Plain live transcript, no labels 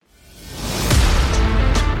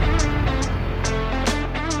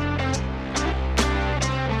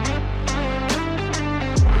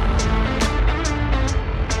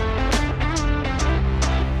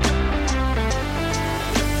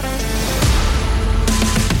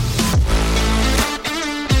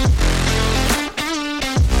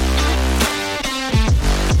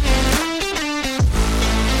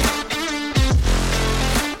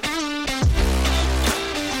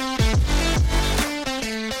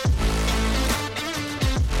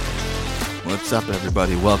What's up,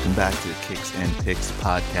 everybody? Welcome back to the Kicks and Picks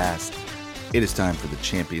podcast. It is time for the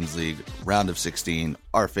Champions League round of 16,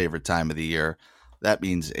 our favorite time of the year. That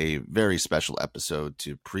means a very special episode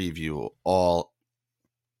to preview all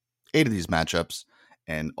 8 of these matchups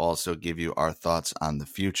and also give you our thoughts on the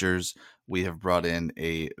futures. We have brought in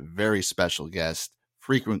a very special guest,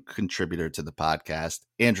 frequent contributor to the podcast,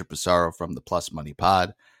 Andrew Passaro from the Plus Money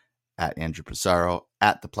Pod, at Andrew Passaro,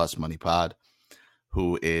 at the Plus Money Pod,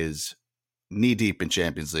 who is knee-deep in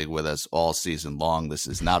Champions League with us all season long. This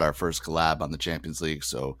is not our first collab on the Champions League,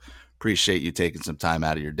 so appreciate you taking some time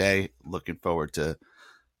out of your day. Looking forward to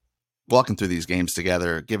walking through these games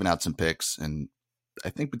together, giving out some picks, and I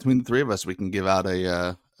think between the three of us, we can give out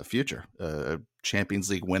a future, a Champions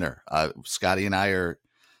League winner. Scotty and I are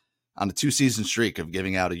on a 2-season streak of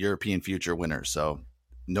giving out a European future winner, so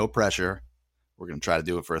no pressure. We're going to try to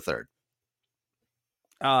do it for a third.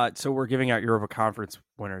 So we're giving out Europa Conference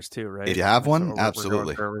winners too, right? If you have one, so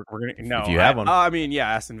absolutely. We're gonna, no, if you have one. I mean,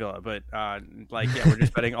 yeah, Aston Villa, but we're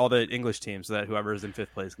just betting all the English teams so that whoever is in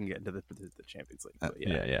 5th place can get into the Champions League. But,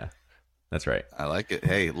 yeah, that's right. I like it.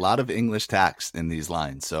 Hey, a lot of English tax in these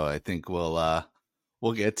lines, so I think we'll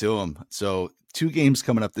get to them. So 4 games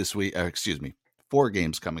coming up this week.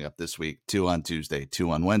 2 on Tuesday,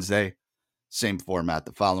 2 on Wednesday. Same format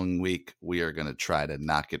the following week. We are going to try to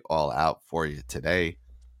knock it all out for you today.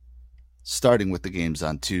 Starting with the games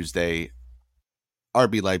on Tuesday,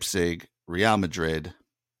 RB Leipzig, Real Madrid.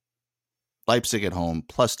 Leipzig at home,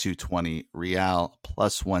 plus 220. Real,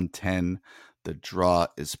 plus 110. The draw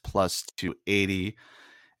is plus 280.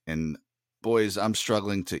 And boys, I'm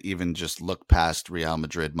struggling to even just look past Real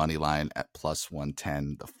Madrid money line at plus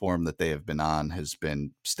 110. The form that they have been on has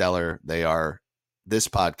been stellar. They are this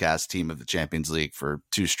podcast team of the Champions League for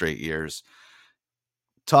 2 straight years.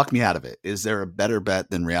 Talk me out of it. Is there a better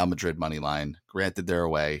bet than Real Madrid money line? Granted, they're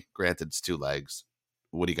away. Granted, it's 2 legs.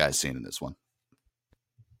 What are you guys seeing in this one?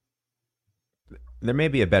 There may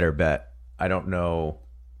be a better bet. I don't know.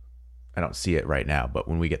 I don't see it right now, but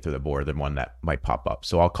when we get through the board, then one that might pop up.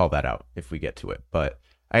 So I'll call that out if we get to it. But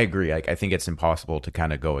I agree. I think it's impossible to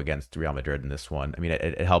kind of go against Real Madrid in this one. I mean,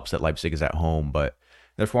 it helps that Leipzig is at home, but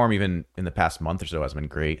their form even in the past month or so has been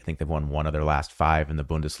great. I think they've won 1 of their last 5 in the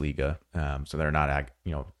Bundesliga. So they're not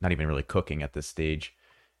even really cooking at this stage.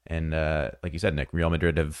 And like you said, Nick, Real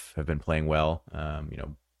Madrid have been playing well.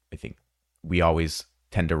 I think we always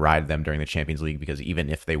tend to ride them during the Champions League because even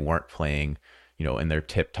if they weren't playing, in their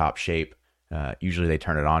tip-top shape, usually they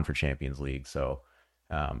turn it on for Champions League. So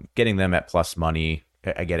getting them at plus money,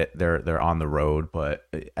 I get it. They're on the road, but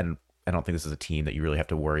I don't think this is a team that you really have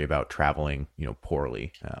to worry about traveling,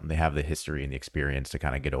 poorly. They have the history and the experience to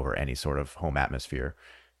kind of get over any sort of home atmosphere.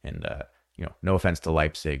 And, no offense to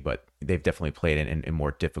Leipzig, but they've definitely played in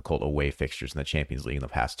more difficult away fixtures in the Champions League in the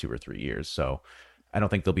past 2 or 3 years. So I don't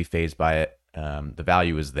think they'll be fazed by it. The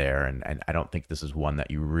value is there. And I don't think this is one that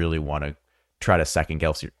you really want to try to second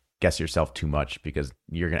guess yourself too much because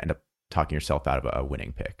you're going to end up talking yourself out of a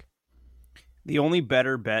winning pick. The only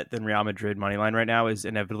better bet than Real Madrid money line right now is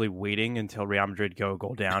inevitably waiting until Real Madrid go a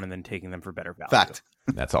goal down and then taking them for better value. Fact.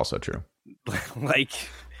 That's also true.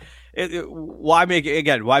 Why make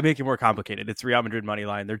it more complicated? It's Real Madrid money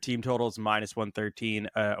line. Their team total is minus 113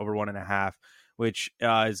 over 1.5, which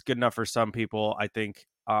is good enough for some people. I think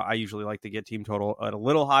I usually like to get team total at a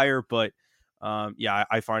little higher, but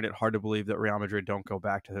I find it hard to believe that Real Madrid don't go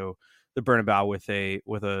back to the Bernabeu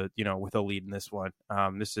with a lead in this one.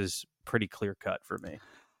 This is pretty clear cut for me.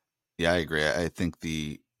 Yeah, I agree. I think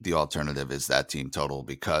the alternative is that team total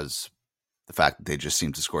because the fact that they just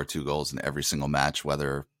seem to score 2 goals in every single match,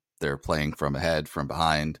 whether they're playing from ahead, from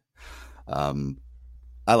behind.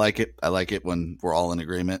 I like it. I like it when we're all in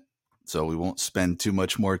agreement. So we won't spend too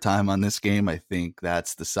much more time on this game. I think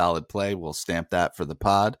that's the solid play. We'll stamp that for the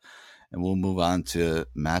pod and we'll move on to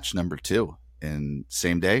match number 2. And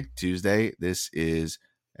same day, Tuesday, this is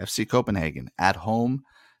FC Copenhagen at home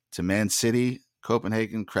to Man City.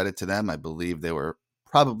 Copenhagen, credit to them. I believe they were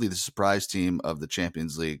probably the surprise team of the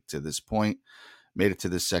Champions League to this point. Made it to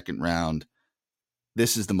the second round.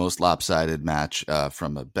 This is the most lopsided match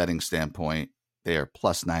from a betting standpoint. They are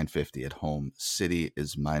plus 950 at home. City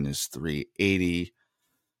is minus 380.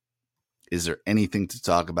 Is there anything to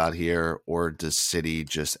talk about here, or does City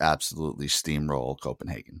just absolutely steamroll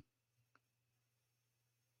Copenhagen?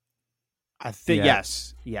 I think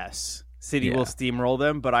yes. City will steamroll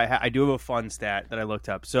them, but I do have a fun stat that I looked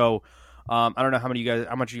up. So I don't know how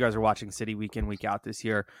much you guys are watching City week in, week out this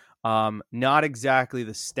year. Not exactly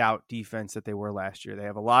the stout defense that they were last year. They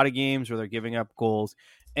have a lot of games where they're giving up goals,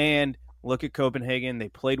 and Look at Copenhagen. They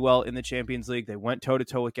played well in the Champions League. They went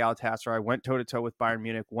toe-to-toe with Galatasaray, went toe-to-toe with Bayern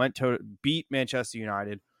Munich, beat Manchester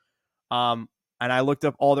United. And I looked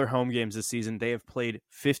up all their home games this season. They have played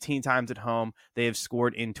 15 times at home. They have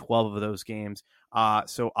scored in 12 of those games.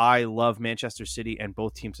 So I love Manchester City and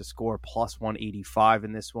both teams to score plus 185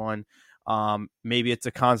 in this one. Maybe it's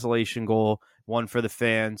a consolation goal, one for the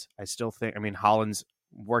fans. I still think, Haaland's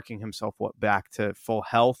working himself back to full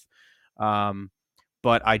health.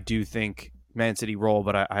 But I do think Man City roll,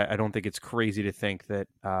 but I don't think it's crazy to think that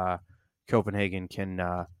Copenhagen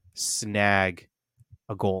can snag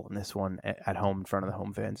a goal in this one at home in front of the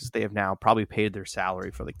home fans. They have now probably paid their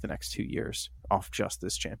salary for like the next 2 years off just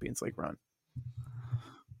this Champions League run.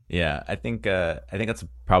 Yeah, I think that's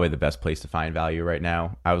probably the best place to find value right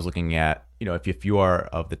now. I was looking at, if you are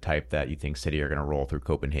of the type that you think City are going to roll through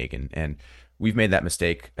Copenhagen, and we've made that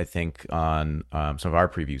mistake, I think, on some of our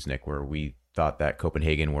previews, Nick, where we thought that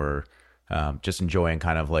Copenhagen were just enjoying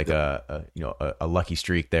kind of like a lucky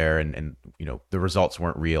streak there, and the results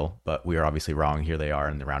weren't real, but we are obviously wrong. Here they are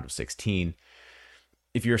in the round of 16.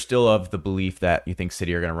 If you're still of the belief that you think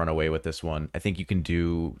City are going to run away with this one, I think you can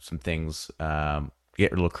do some things,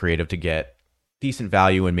 get a little creative to get decent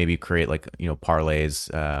value and maybe create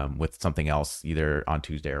parlays with something else either on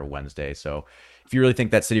Tuesday or Wednesday. So if you really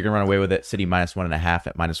think that City are going to run away with it, City minus 1.5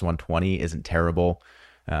 at minus 120 isn't terrible.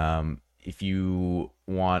 If you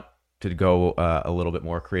want to go a little bit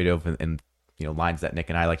more creative and lines that Nick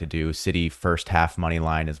and I like to do, City first half money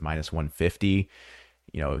line is minus 150.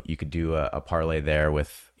 You could do a parlay there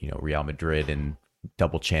with Real Madrid and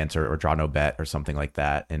double chance or draw no bet or something like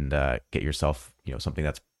that, and get yourself something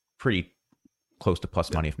that's pretty close to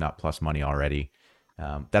plus money, if not plus money already.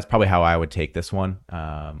 That's probably how I would take this one.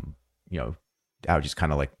 I would just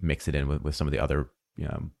kind of like mix it in with some of the other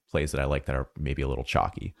plays that I like that are maybe a little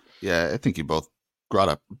chalky. Yeah, I think you both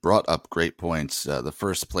brought up great points. The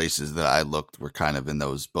first places that I looked were kind of in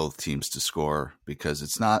those both teams to score, because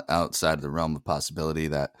it's not outside of the realm of possibility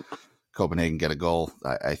that Copenhagen get a goal.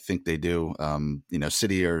 I think they do.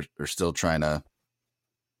 City are still trying to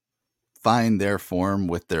find their form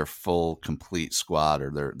with their full complete squad,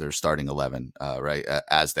 or their starting 11, right,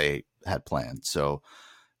 as they had planned. So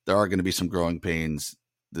there are going to be some growing pains.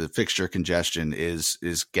 The fixture congestion is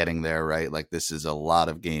getting there, right? Like, this is a lot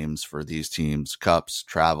of games for these teams, cups,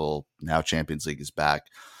 travel, now Champions League is back.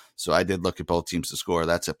 So I did look at both teams to score.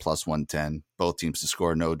 That's at plus 110. Both teams to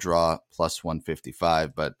score, no draw, plus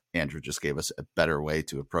 155. But Andrew just gave us a better way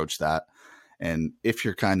to approach that. And if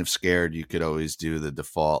you're kind of scared, you could always do the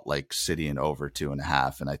default, like City and over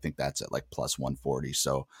 2.5. And I think that's at like plus 140.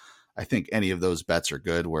 So I think any of those bets are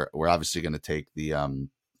good. We're obviously going to take the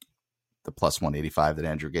plus 185 that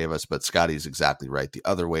Andrew gave us, but Scotty's exactly right. The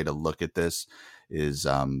other way to look at this is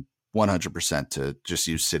 100% to just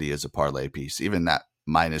use City as a parlay piece. Even that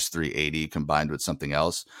minus 380 combined with something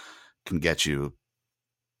else can get you,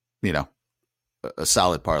 a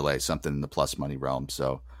solid parlay, something in the plus money realm.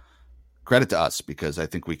 So credit to us, because I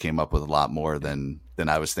think we came up with a lot more than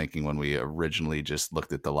I was thinking when we originally just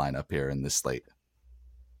looked at the lineup here in this slate.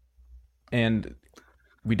 And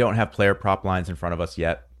we don't have player prop lines in front of us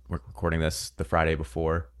yet. We're recording this the Friday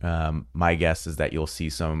before. My guess is that you'll see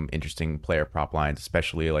some interesting player prop lines,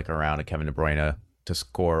 especially like around a Kevin De Bruyne to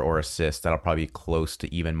score or assist. That'll probably be close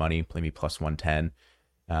to even money, maybe plus 110.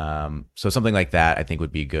 So something like that I think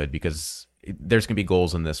would be good, because there's going to be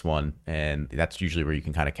goals in this one, and that's usually where you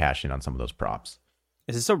can kind of cash in on some of those props.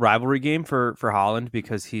 Is this a rivalry game for Haaland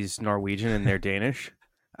because he's Norwegian and they're Danish?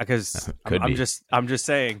 Because I'm just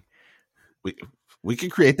saying. We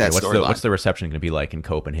can create that storyline. What's the reception going to be like in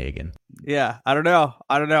Copenhagen? Yeah, I don't know.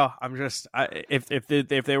 I'm just if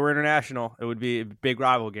they were international, it would be a big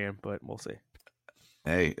rival game, but we'll see.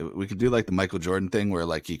 Hey, we could do like the Michael Jordan thing, where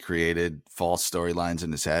like he created false storylines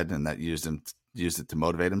in his head, and that used it to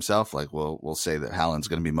motivate himself. Like we'll say that Haaland's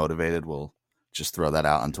going to be motivated. We'll just throw that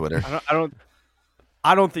out on Twitter.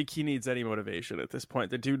 I don't think he needs any motivation at this point.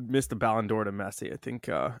 The dude missed the Ballon d'Or to Messi.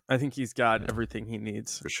 I think he's got everything he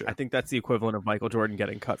needs. For sure. I think that's the equivalent of Michael Jordan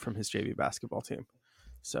getting cut from his JV basketball team.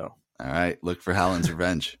 So, all right, look for Haaland's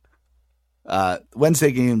revenge.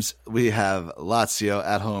 Wednesday games, we have Lazio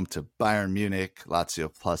at home to Bayern Munich. Lazio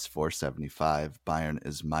plus 475. Bayern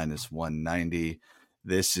is minus 190.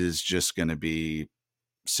 This is just going to be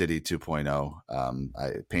City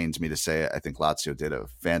 2.0. It pains me to say it. I think Lazio did a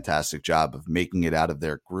fantastic job of making it out of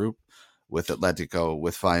their group with Atletico,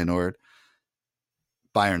 with Feyenoord.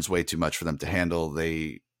 Bayern's way too much for them to handle.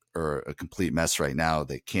 They are a complete mess right now.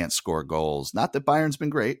 They can't score goals. Not that Bayern's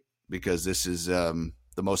been great, because this is the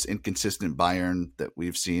most inconsistent Bayern that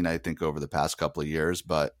we've seen, I think, over the past couple of years.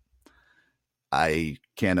 But I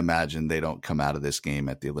can't imagine they don't come out of this game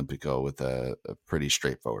at the Olympico with a pretty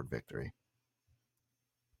straightforward victory.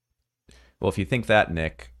 Well, if you think that,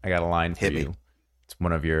 Nick, I got a line for you. It's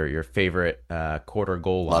one of your favorite quarter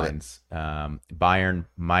goal lines. Bayern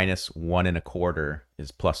 -1.25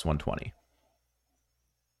 is +120.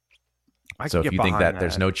 So if you think that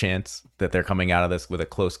there's no chance that they're coming out of this with a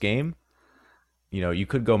close game, you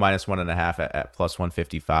could go -1.5 at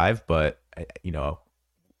 +155. But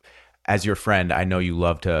as your friend, I know you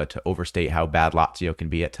love to overstate how bad Lazio can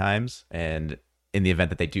be at times, and in the event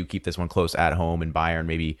that they do keep this one close at home and Bayern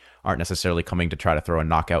maybe aren't necessarily coming to try to throw a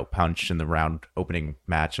knockout punch in the opening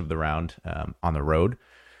match of the round on the road,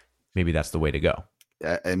 maybe that's the way to go.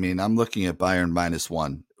 I mean, I'm looking at Bayern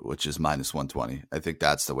 -1, which is -120. I think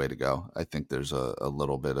that's the way to go. I think there's a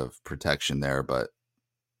little bit of protection there, but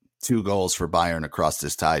 2 goals for Bayern across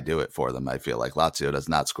this tie do it for them. I feel like Lazio does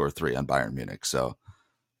not score 3 on Bayern Munich. So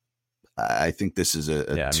I think this is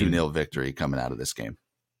a 2-0 victory coming out of this game.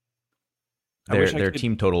 Their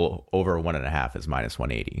team total over 1.5 is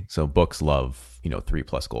 -180. So books love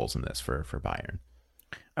 3+ goals in this for Bayern.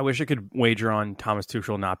 I wish I could wager on Thomas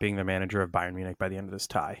Tuchel not being the manager of Bayern Munich by the end of this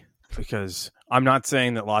tie, because I'm not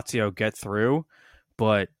saying that Lazio get through,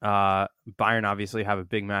 but Bayern obviously have a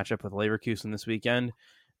big matchup with Leverkusen this weekend,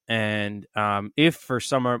 and if for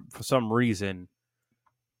some reason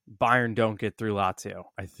Bayern don't get through Lazio,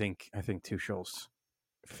 I think Tuchel's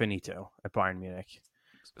finito at Bayern Munich.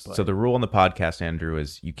 So the rule on the podcast, Andrew,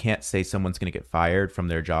 is you can't say someone's going to get fired from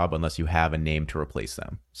their job unless you have a name to replace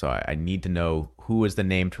them. So I need to know who is the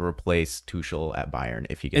name to replace Tuchel at Bayern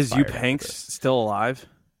if he gets fired. Is Jupp Heynckes still alive?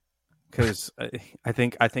 Because I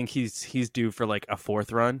think he's due for like a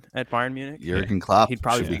 4th run at Bayern Munich. Jurgen Klopp he'd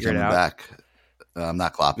probably should be coming back.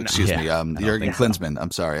 Not Klopp, excuse me. Jurgen Klinsmann.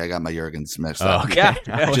 I'm sorry, I got my Jurgens mixed up. Okay.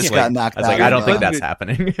 Yeah, got knocked out. I don't think that's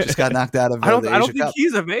happening. Just got knocked out of. I don't think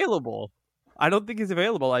he's available. I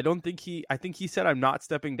think he said I'm not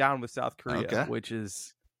stepping down with South Korea, which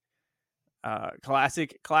is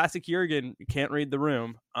classic Jurgen. Can't read the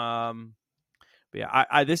room. But yeah,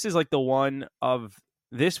 I this is like the one of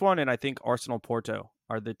this one, and I think Arsenal Porto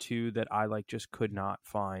are the 2 that I just could not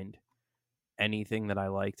find anything that I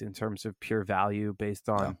liked in terms of pure value based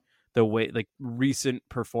on the way recent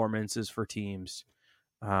performances for teams.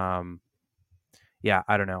 I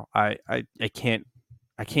don't know. I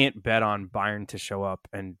can't bet on Bayern to show up,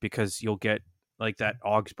 and because you'll get that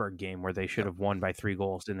Augsburg game where they should have won by 3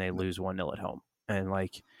 goals and they lose 1-0 at home. And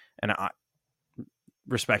I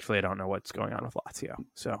respectfully, I don't know what's going on with Lazio.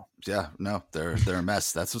 So yeah, no, they're a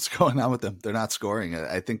mess. That's what's going on with them. They're not scoring.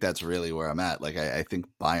 I think that's really where I'm at. I think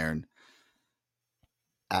Bayern,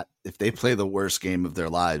 if they play the worst game of their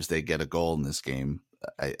lives, they get a goal in this game.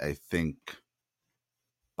 I think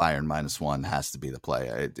Bayern -1 has to be the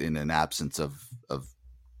play in an absence of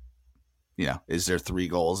is there 3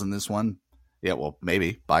 goals in this one? Yeah, well,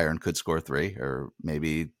 maybe Bayern could score 3, or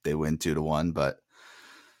maybe they win 2-1, but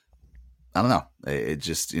I don't know. It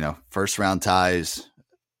just, first round ties,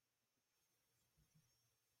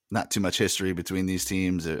 not too much history between these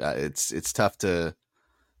teams. It's tough to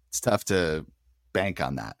bank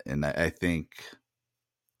on that. And I think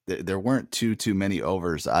there weren't too many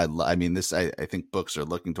overs. I think books are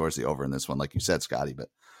looking towards the over in this one, like you said, Scotty, but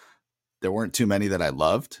there weren't too many that I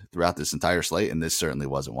loved throughout this entire slate, and this certainly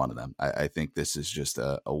wasn't one of them. I think this is just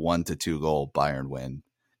a 1 to 2 goal Bayern win.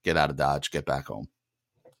 Get out of Dodge, get back home.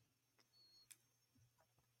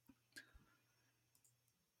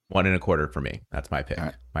 1.25 for me. That's my pick.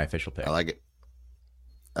 Right. My official pick. I like it.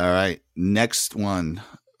 All right. Next one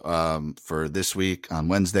for this week on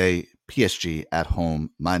Wednesday, PSG at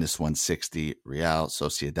home -160, Real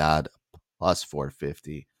Sociedad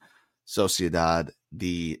 +450. Sociedad,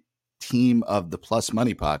 the team of the Plus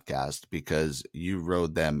Money podcast, because you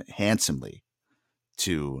rode them handsomely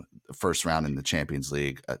to the first round in the Champions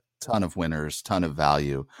League. A ton of winners, ton of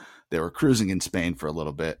value. They were cruising in Spain for a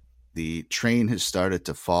little bit. The train has started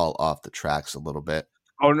to fall off the tracks a little bit.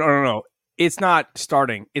 Oh, no. It's not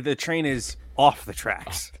starting. The train is off the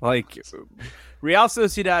tracks. Real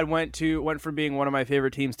Sociedad went from being one of my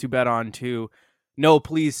favorite teams to bet on to, no,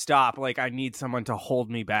 please stop. I need someone to hold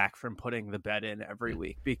me back from putting the bet in every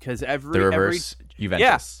week, because the reverse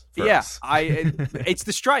Juventus. It's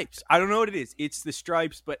the stripes. I don't know what it is. It's the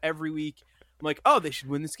stripes, but every week I'm like, oh, they should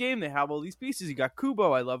win this game. They have all these pieces. You got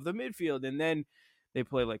Kubo. I love the midfield. And then they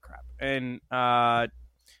play like crap. And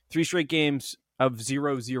 3 straight games of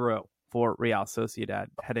 0-0 for Real Sociedad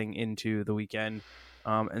heading into the weekend.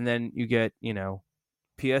 And then you get,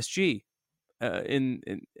 PSG.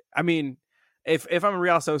 if I'm a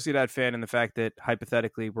Real Sociedad fan, and the fact that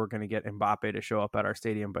hypothetically we're going to get Mbappe to show up at our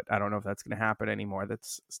stadium, but I don't know if that's going to happen anymore.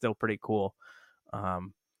 That's still pretty cool.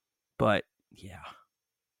 But yeah.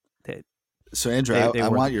 So Andrew, They I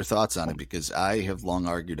were want your thoughts on it, because I have long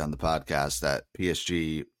argued on the podcast that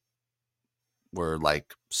PSG were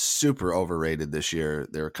like super overrated this year.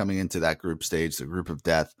 They were coming into that group stage, the group of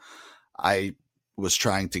death. I was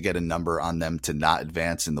trying to get a number on them to not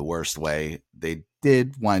advance in the worst way. They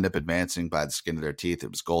did wind up advancing by the skin of their teeth.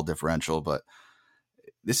 It was goal differential, but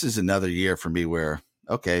this is another year for me where,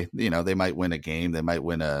 okay, you know, they might win a game. They might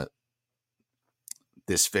win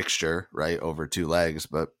this fixture, right, over 2 legs,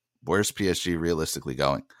 but where's PSG realistically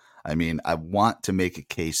going? I mean, I want to make a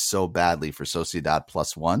case so badly for Sociedad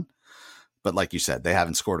 +1, but like you said, they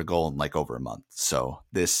haven't scored a goal in like over a month. So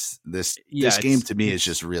this game to me is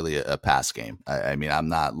just really a pass game. I mean, I'm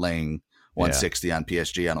not laying 160 on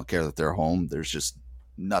PSG. I don't care that they're home. There's just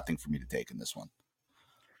nothing for me to take in this one.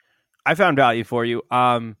 I found value for you.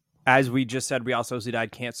 As we just said, Real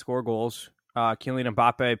Sociedad can't score goals. Kylian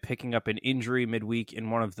Mbappe picking up an injury midweek in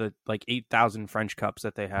one of the like 8,000 French Cups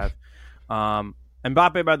that they have.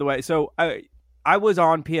 Mbappe, by the way, so I was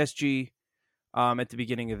on PSG at the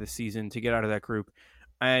beginning of the season to get out of that group,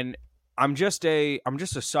 and I'm just a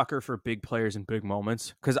sucker for big players and big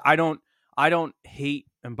moments, because I don't hate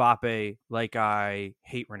Mbappe like I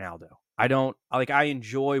hate Ronaldo. I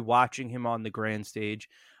enjoy watching him on the grand stage.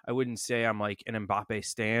 I wouldn't say I'm like an Mbappe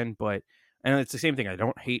stan, but and it's the same thing. I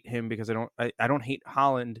don't hate him because I don't hate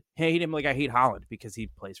Haaland. I hate him like I hate Haaland because he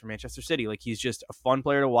plays for Manchester City. Like, he's just a fun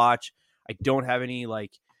player to watch. I don't have any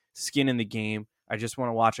like skin in the game. I just want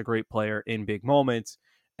to watch a great player in big moments.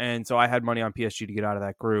 And so I had money on PSG to get out of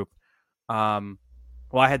that group. Well,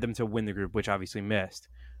 I had them to win the group, which obviously missed.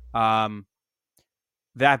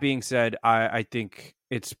 That being said, I think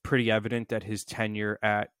it's pretty evident that his tenure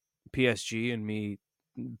at PSG, and me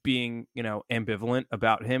being, you know, ambivalent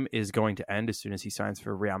about him, is going to end as soon as he signs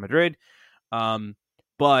for Real Madrid.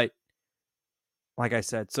 But like I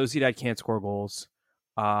said, Sociedad can't score goals.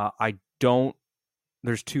 There's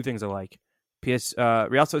 2 things I like. Real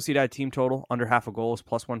Sociedad team total under half a goal is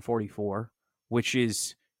 +144, which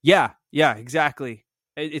is exactly.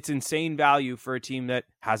 It's insane value for a team that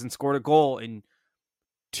hasn't scored a goal in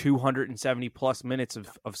 270 plus minutes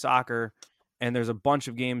of soccer. And there's a bunch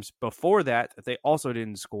of games before that they also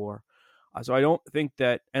didn't score. So I don't think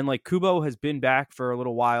that, and like Kubo has been back for a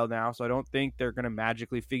little while now, so I don't think they're going to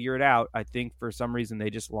magically figure it out. I think for some reason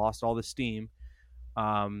they just lost all the steam.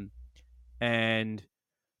 And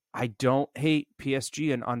I don't hate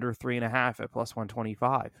PSG and under 3.5 at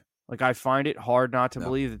 +125. Like, I find it hard not to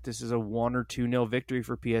believe that this is a 1 or 2-0 victory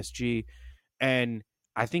for PSG. And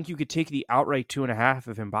I think you could take the outright 2.5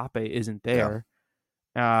 if Mbappe isn't there.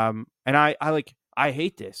 And I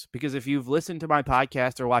hate this, because if you've listened to my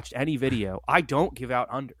podcast or watched any video, I don't give out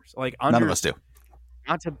unders. Like, unders, none of us do.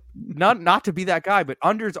 Not to be that guy, but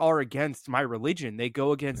unders are against my religion. They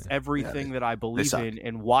go against everything that I believe in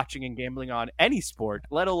and watching and gambling on any sport,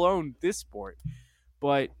 let alone this sport.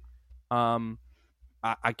 But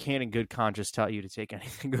I can't in good conscience tell you to take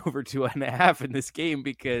anything over 2.5 in this game,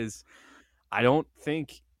 because I don't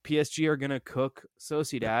think PSG are going to cook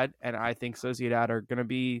Sociedad, and I think Sociedad are going to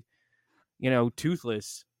be, you know,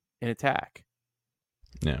 toothless in attack.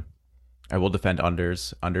 Yeah. I will defend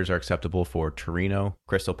unders. Unders are acceptable for Torino,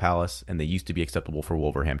 Crystal Palace, and they used to be acceptable for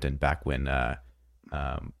Wolverhampton back when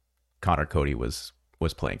Connor Cody was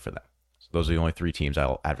playing for them. So those are the only 3 teams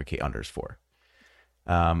I'll advocate unders for.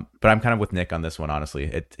 But I'm kind of with Nick on this one, honestly.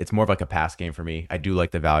 It's more of like a pass game for me. I do like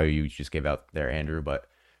the value you just gave out there, Andrew, but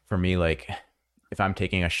for me, like, if I'm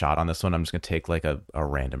taking a shot on this one, I'm just going to take like a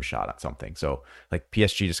random shot at something. So like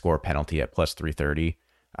PSG to score a penalty at +330.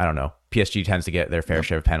 I don't know. PSG tends to get their fair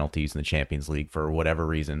share of penalties in the Champions League for whatever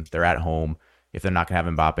reason. They're at home. If they're not going to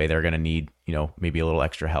have Mbappe, they're going to need, you know, maybe a little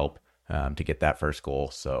extra help to get that first goal.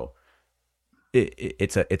 So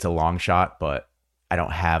it's a long shot, but I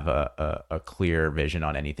don't have a clear vision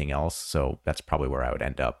on anything else. So that's probably where I would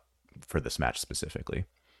end up for this match specifically.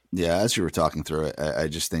 Yeah, as you were talking through it, I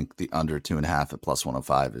just think the under 2.5 at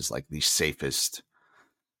 +105 is like the safest.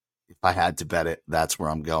 If I had to bet it, that's where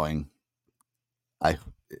I'm going. I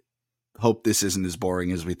hope this isn't as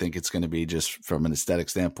boring as we think it's going to be just from an aesthetic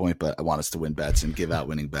standpoint, but I want us to win bets and give out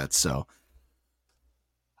winning bets. So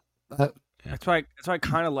that's why I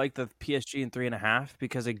kind of like the PSG in 3.5,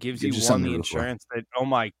 because it gives you the insurance that oh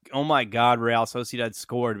my God, Real Sociedad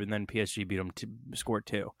scored, and then PSG beat them to score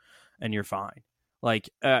 2, and you're fine.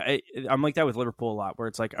 Like, I'm like that with Liverpool a lot, where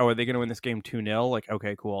it's like, oh, are they going to win this game 2-0? Like,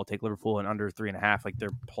 okay, cool. I'll take Liverpool in under 3.5. Like,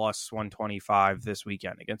 they're +125 this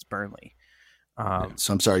weekend against Burnley.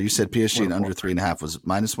 So I'm sorry, you said PSG and under 104. 3.5 was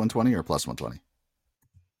minus 120 or plus 120?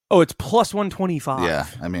 Oh, it's plus 125. Yeah,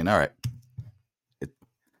 I mean, all right.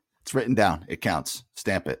 It's written down. It counts.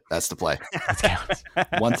 Stamp it. That's the play. It counts.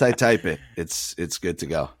 Once I type it, it's good to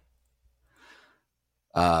go.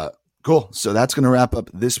 Cool. So that's going to wrap up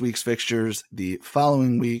this week's fixtures. The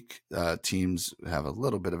following week, teams have a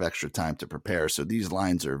little bit of extra time to prepare. So these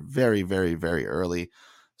lines are very, very, very early.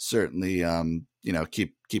 Certainly,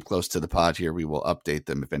 keep close to the pod here. We will update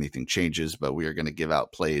them if anything changes, but we are going to give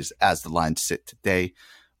out plays as the lines sit today.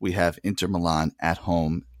 We have Inter Milan at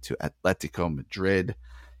home to Atletico Madrid.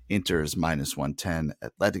 Inter is minus 110.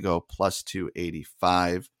 Atletico plus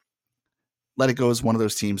 285. Atletico is one of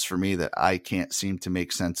those teams for me that I can't seem to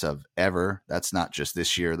make sense of ever. That's not just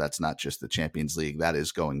this year. That's not just the Champions League. That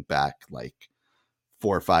is going back like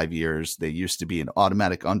 4 or 5 years. They used to be an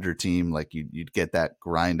automatic under team. Like you'd get that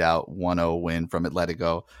grind out 1-0 win from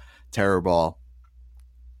Atletico. Terror ball.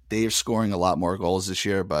 They're scoring a lot more goals this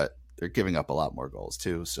year, but they're giving up a lot more goals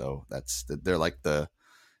too. So they're like the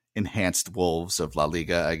enhanced Wolves of La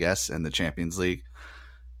Liga, I guess, and the Champions League.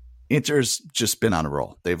 Inter's just been on a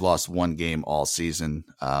roll. They've lost one game all season,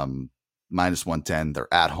 minus 110.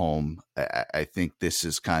 They're at home. I think this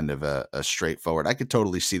is kind of a straightforward. I could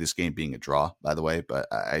totally see this game being a draw, by the way, but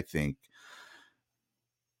I think,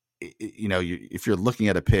 if you're looking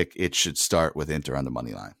at a pick, it should start with Inter on the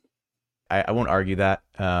money line. I won't argue that.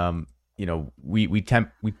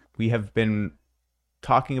 We have been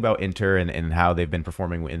talking about Inter and how they've been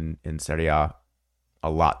performing in Serie A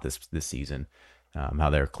lot this season. How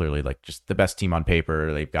they're clearly like just the best team on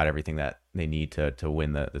paper. They've got everything that they need to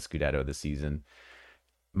win the Scudetto this season.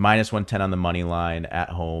 Minus 110 on the money line at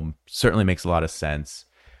home certainly makes a lot of sense.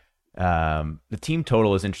 The team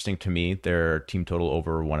total is interesting to me. Their team total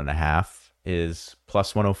over 1.5 is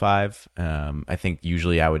plus 105. I think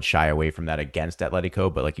usually I would shy away from that against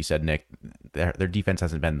Atletico, but like you said, Nick, their defense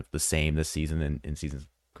hasn't been the same this season in seasons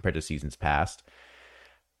compared to seasons past.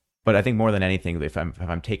 But I think more than anything, if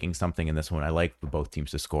I'm taking something in this one, I like both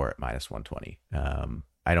teams to score at minus 120.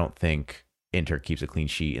 I don't think Inter keeps a clean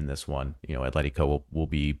sheet in this one. Atletico will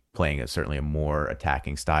be playing certainly a more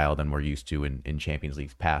attacking style than we're used to in Champions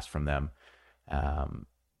Leagues past from them. And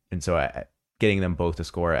so getting them both to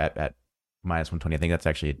score at minus 120, I think that's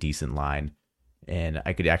actually a decent line. And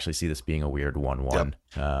I could actually see this being a weird 1-1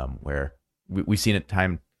 where we've seen it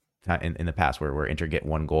time in the past where Inter get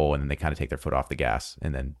one goal and then they kind of take their foot off the gas,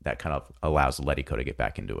 and then that kind of allows Atletico to get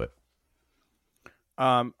back into it.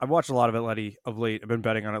 I've watched a lot of Atleti of late. I've been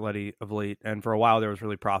betting on Atleti of late, and for a while there was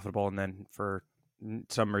really profitable, and then for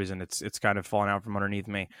some reason it's kind of fallen out from underneath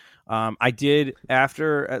me. I did,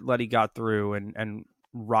 after Atleti got through and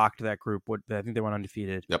rocked that group. I think they went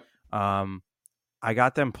undefeated. Yep. I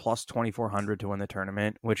got them plus 2,400 to win the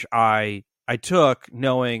tournament, which I took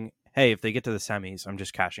knowing, hey, if they get to the semis, I'm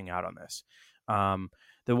just cashing out on this.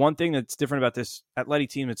 The one thing that's different about this Atleti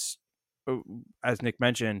team, it's, as Nick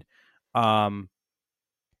mentioned,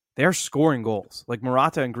 they're scoring goals. Like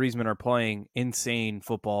Morata and Griezmann are playing insane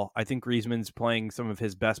football. I think Griezmann's playing some of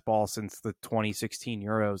his best ball since the 2016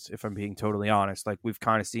 Euros, if I'm being totally honest. Like we've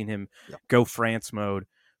kind of seen him go France mode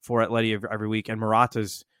for Atleti every week, and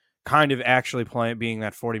Morata's kind of actually being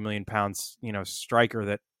that 40 million pounds, striker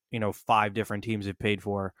that 5 different teams have paid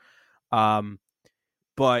for.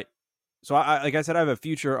 But so like I said, I have a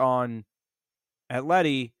future on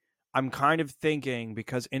Atleti. I'm kind of thinking,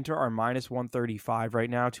 because Inter are minus 135 right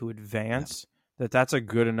now to advance, that's a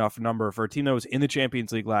good enough number for a team that was in the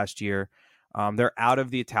Champions League last year. They're out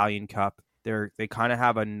of the Italian Cup. They kind of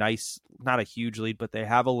have a nice, not a huge lead, but they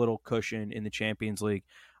have a little cushion in the Champions League.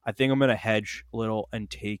 I think I'm going to hedge a little and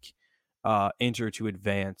take Inter to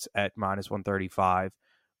advance at minus 135.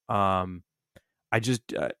 Atleti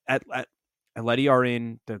are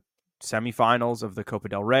in the semifinals of the Copa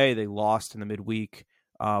del Rey. They lost in the midweek,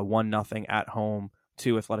 1-0 at home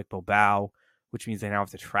to Athletic Bilbao, which means they now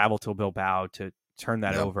have to travel to Bilbao to turn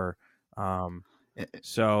that over. And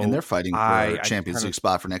they're fighting for a Champions League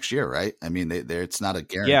spot for next year, right? I mean, it's not a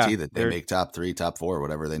guarantee that they make top 3, top 4,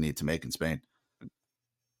 whatever they need to make in Spain.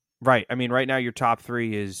 Right. I mean, right now your top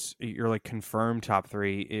 3 your like confirmed top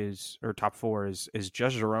 3 or top 4 is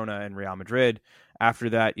just Girona and Real Madrid.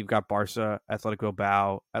 After that, you've got Barca, Athletic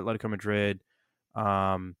Bilbao, Atletico Madrid,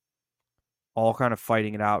 all kind of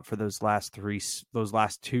fighting it out for those last 2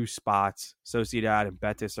 spots. Sociedad and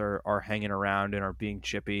Betis are hanging around and are being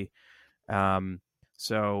chippy.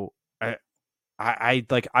 So I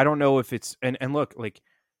don't know if it's and look, like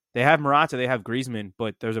they have Morata, they have Griezmann,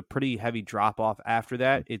 but there's a pretty heavy drop off after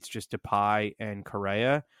that. It's just Depay and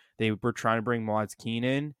Correa. They were trying to bring Kane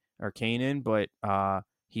in, but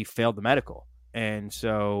he failed the medical. And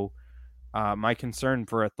so my concern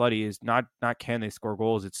for Atleti is not can they score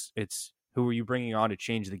goals. It's who are you bringing on to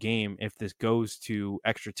change the game if this goes to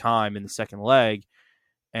extra time in the second leg.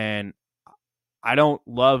 And I don't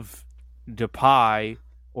love Depay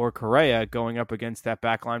or Correa going up against that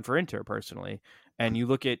back line for Inter personally. And you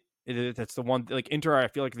look at that's the one, like Inter, I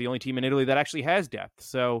feel like the only team in Italy that actually has depth.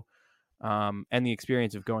 So, and the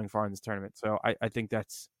experience of going far in this tournament. So I think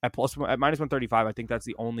that's at minus 135. I think that's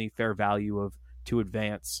the only fair value of to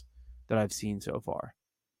advance that I've seen so far.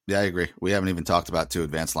 Yeah, I agree. We haven't even talked about two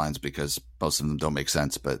advanced lines because most of them don't make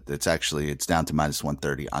sense, but it's down to minus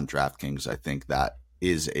 130 on DraftKings. I think that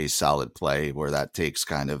is a solid play where that takes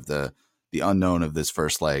kind of the unknown of this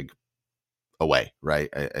first leg away, right?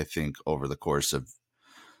 I think over the course of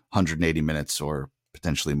 180 minutes or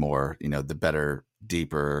potentially more, the better,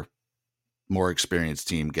 deeper, more experienced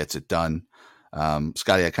team gets it done.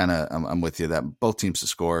 Scotty, I'm with you that both teams to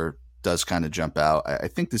score does kind of jump out. I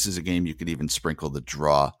think this is a game you could even sprinkle the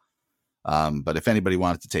draw. But if anybody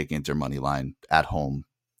wanted to take Inter money line at home,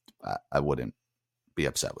 I wouldn't be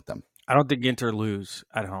upset with them. I don't think Inter lose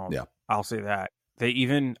at home. Yeah, I'll say that.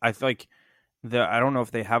 I feel like I don't know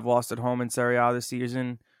if they have lost at home in Serie A this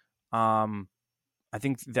season. I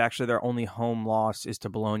think actually their only home loss is to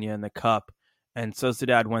Bologna in the Cup, and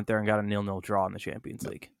Sociedad went there and got a 0-0 draw in the Champions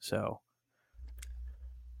League. So,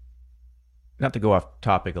 not to go off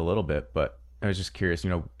topic a little bit, but I was just curious.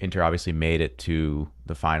 Inter obviously made it to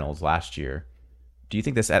the finals last year. Do you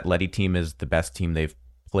think this Atleti team is the best team they've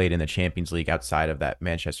played in the Champions League outside of that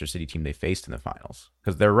Manchester City team they faced in the finals?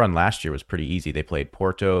 Because their run last year was pretty easy. They played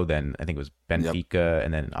Porto, then I think it was Benfica,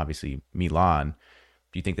 and then obviously Milan.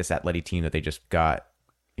 Do you think this Atleti team that they just got,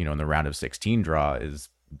 in the round of 16 draw is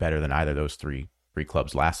better than either of those three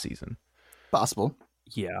clubs last season? Possible.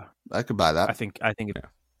 Yeah, I could buy that. I think it,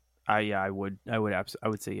 I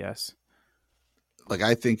would say yes. Like,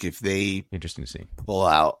 I think if they interesting to see pull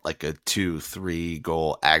out like a 2-3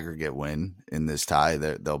 goal aggregate win in this tie,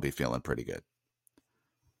 they'll be feeling pretty good.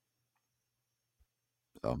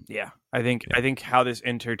 So yeah, I think how this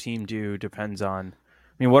Inter team do depends on.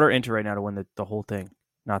 I mean, what are Inter right now to win the whole thing?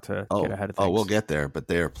 Not to get ahead of things. Oh, we'll get there, but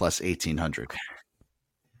they are plus 1,800.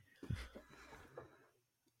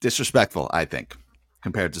 Disrespectful, I think,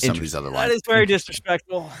 compared to some of these other lines. That is very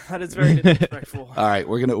disrespectful. All right,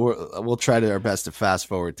 we'll try our best to fast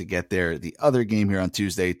forward to get there. The other game here on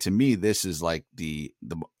Tuesday, to me, this is like the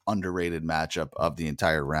underrated matchup of the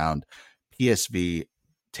entire round. PSV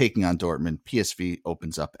taking on Dortmund. PSV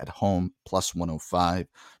opens up at home plus 105.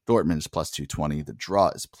 Dortmund is plus 220. The draw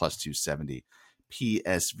is plus 270.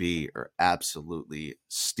 PSV are absolutely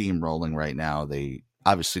steamrolling right now. They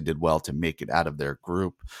obviously did well to make it out of their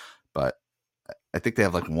group, but I think they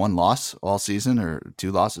have like one loss all season or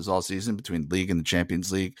two losses all season between league and the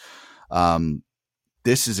Champions League.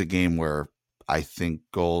 This is a game where I think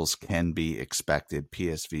goals can be expected.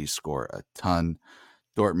 PSV score a ton.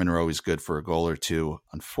 Dortmund are always good for a goal or two.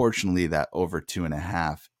 Unfortunately, that over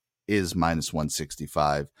 2.5 is minus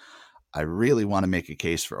 165. I really want to make a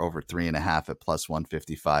case for over 3.5 at plus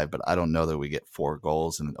 155, but I don't know that we get 4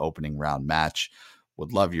 goals in an opening round match.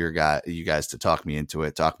 Would love you guys to talk me into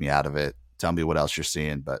it, talk me out of it. Tell me what else you're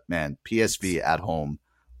seeing. But man, PSV at home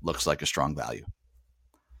looks like a strong value.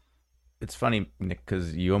 It's funny, Nick,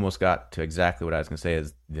 because you almost got to exactly what I was going to say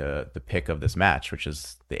is the pick of this match, which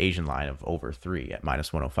is the Asian line of over 3 at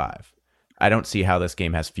minus 105. I don't see how this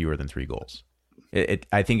game has fewer than 3 goals.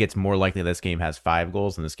 I think it's more likely this game has 5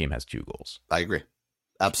 goals than this game has 2 goals. I agree.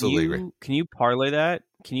 Absolutely agree. Can you parlay that?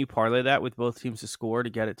 Can you parlay that with both teams to score to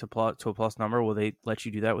get it to a plus number? Will they let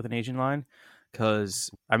you do that with an Asian line?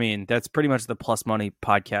 Because, I mean, that's pretty much the plus money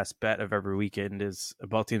podcast bet of every weekend is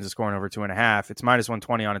both teams are scoring over 2.5. It's minus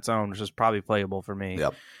 120 on its own, which is probably playable for me.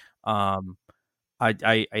 Yep.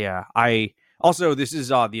 I also, this is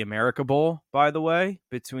the America Bowl, by the way,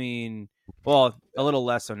 between, well, a little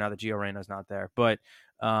less so now that Gio Reyna's not there, but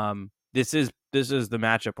this is the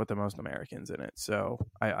matchup with the most Americans in it. So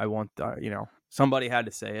I want, somebody had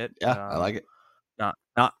to say it. Yeah, I like it.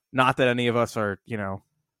 Not that any of us are,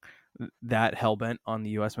 that hellbent on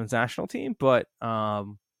the U.S. men's national team, but I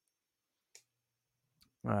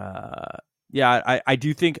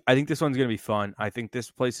think this one's gonna be fun. I think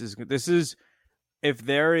this is if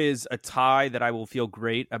there is a tie that I will feel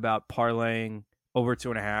great about parlaying over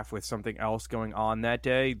 2.5 with something else going on that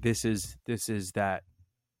day. This is that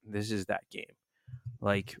game.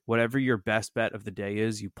 Like whatever your best bet of the day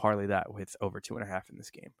is, you parlay that with over 2.5 in this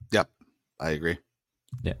game. Yep, I agree.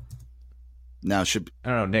 Yeah. Now I don't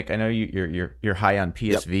know, Nick. I know you're high on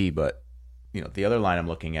PSV, yep. But the other line I'm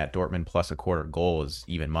looking at, Dortmund plus a quarter goal is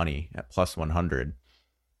even money at plus 100.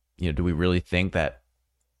 do we really think that?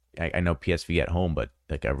 I know PSV at home, but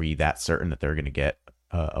like, are we that certain that they're going to get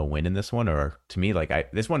a win in this one? Or to me,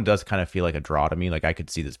 like, this one does kind of feel like a draw to me. Like, I could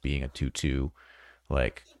see this being a 2-2,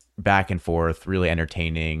 like back and forth, really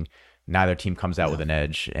entertaining. Neither team comes out with an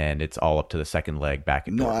edge, and it's all up to the second leg back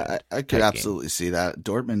in Dortmund. I could absolutely see that.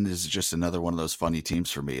 Dortmund is just another one of those funny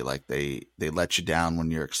teams for me. Like they let you down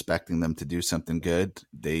when you're expecting them to do something good.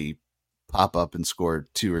 They pop up and score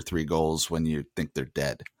 2 or 3 goals when you think they're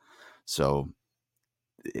dead. So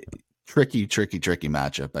tricky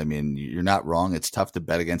matchup. I mean, you're not wrong. It's tough to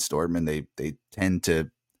bet against Dortmund. They tend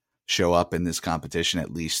to show up in this competition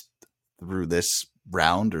at least through this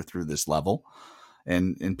round or through this level.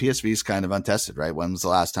 And PSV is kind of untested, right? When was the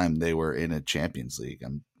last time they were in a Champions League?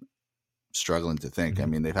 I'm struggling to think. I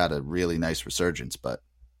mean, they've had a really nice resurgence, but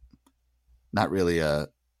not really a...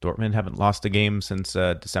 Dortmund haven't lost a game since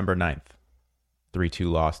December 9th.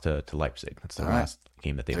 3-2 loss to Leipzig. That's the last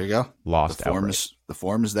game that they've lost. The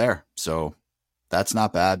form is there. So that's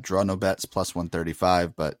not bad. Draw no bets, plus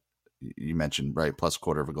 135. But you mentioned, right, plus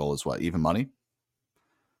quarter of a goal is what? Even money?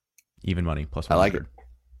 Even money, plus 100. I like it.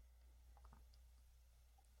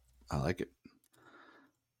 I like it.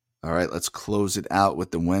 All right, let's close it out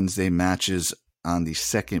with the Wednesday matches on the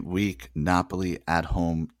second week. Napoli at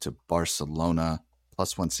home to Barcelona,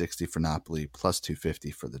 plus 160 for Napoli, plus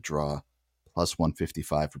 250 for the draw, plus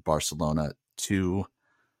 155 for Barcelona. 2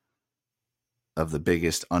 of the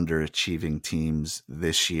biggest underachieving teams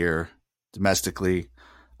this year. Domestically,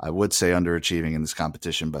 I would say underachieving in this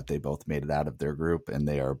competition, but they both made it out of their group, and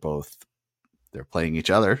they're playing each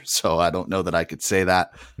other. So I don't know that I could say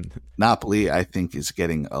that. Napoli, I think, is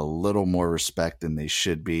getting a little more respect than they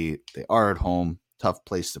should be. They are at home, tough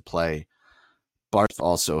place to play. Barca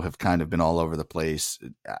also have kind of been all over the place.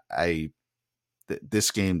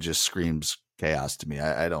 This game just screams chaos to me.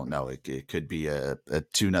 I don't know. It could be a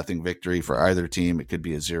 2-0 victory for either team. It could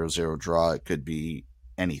be a 0-0 draw. It could be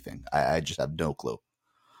anything. I just have no clue.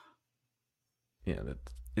 Yeah,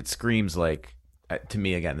 it screams like, to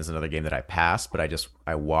me, again, this is another game that I pass, but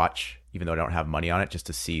I watch, even though I don't have money on it, just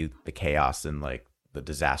to see the chaos and like the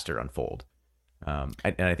disaster unfold. And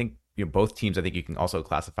I think both teams, I think you can also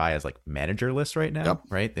classify as like managerless right now,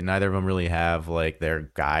 right? They neither of them really have like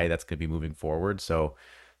their guy that's going to be moving forward. So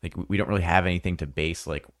like we don't really have anything to base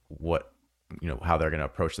like what, how they're going to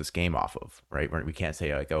approach this game off of, right? We can't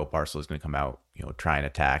say like, oh, Barcelona's going to come out, try and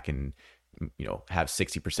attack and, have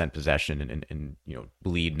 60% possession and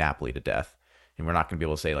bleed Napoli to death. And we're not going to be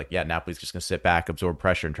able to say like, yeah, Napoli's just going to sit back, absorb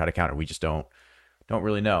pressure, and try to counter. We just don't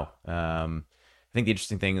really know. I think the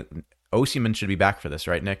interesting thing, Osimhen should be back for this,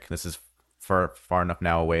 right, Nick? This is far enough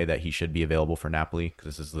now away that he should be available for Napoli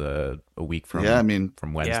because this is a week from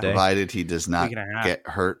from Wednesday. Provided he does not get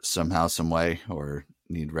hurt somehow, some way, or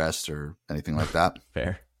need rest or anything like that.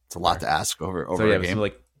 Fair. It's a lot to ask over a game. So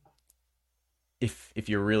like, if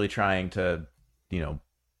you're really trying to,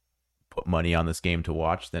 put money on this game to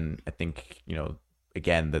watch, then I think,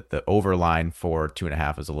 again, that the over line for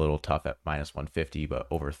 2.5 is a little tough at minus 150, but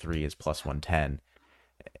over 3 is plus 110.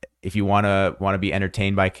 If you want to be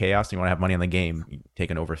entertained by chaos and you want to have money on the game, you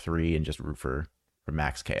take an over 3 and just root for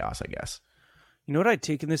max chaos, I guess. You know what I'd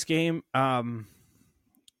take in this game?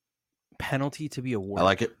 Penalty to be awarded. I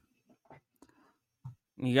like it.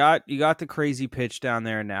 You got the crazy pitch down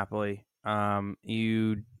there in Napoli.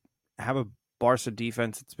 You have a Barca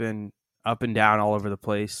defense that's been up and down all over the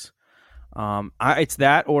place. It's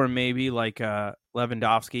that, or maybe like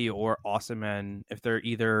Lewandowski or Osimhen, if they're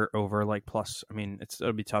either over like plus. I mean,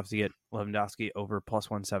 it'll be tough to get Lewandowski over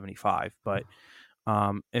plus 175, but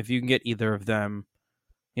if you can get either of them,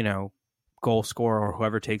 goal scorer or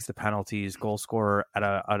whoever takes the penalties, goal scorer at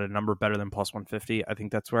a number better than plus 150, I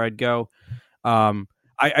think that's where I'd go.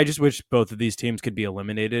 I just wish both of these teams could be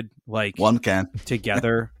eliminated, like one can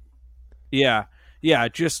together. Yeah,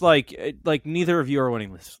 just like neither of you are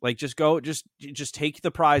winning this. Like just take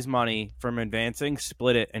the prize money from advancing,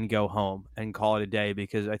 split it, and go home and call it a day,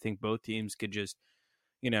 because I think both teams could just,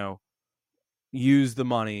 use the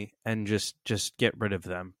money and just get rid of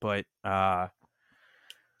them. But yeah,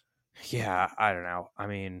 I don't know. I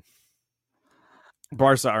mean,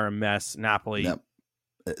 Barca are a mess. Napoli. Yep.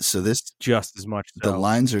 So this just as much. The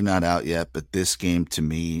lines are not out yet, but this game to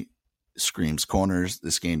me screams corners.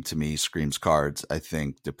 This game to me screams cards. I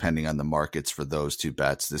think depending on the markets for those two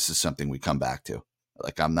bets, this is something we come back to.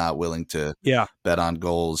 Like, I'm not willing to bet on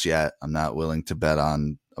goals yet. I'm not willing to bet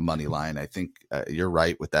on a money line. I think you're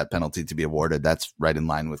right with that penalty to be awarded. That's right in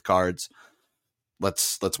line with cards.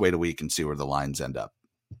 Let's wait a week and see where the lines end up.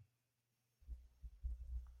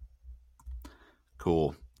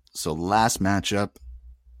 Cool. So last matchup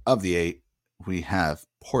of the 8, we have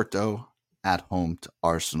Porto at home to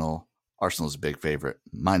Arsenal. Arsenal's a big favorite,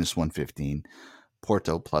 minus 115.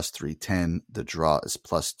 Porto plus 310. The draw is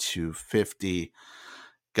plus 250.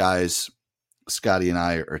 Guys, Scotty and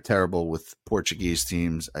I are terrible with Portuguese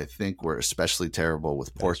teams. I think we're especially terrible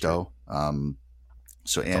with Porto.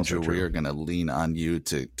 So Andrew, we are going to lean on you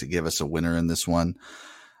to give us a winner in this one.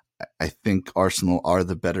 I think Arsenal are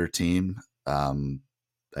the better team.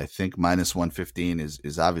 I think minus 115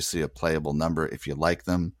 is obviously a playable number if you like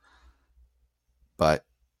them. But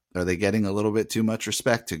are they getting a little bit too much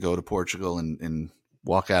respect to go to Portugal and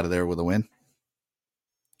walk out of there with a win?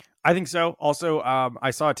 I think so. Also,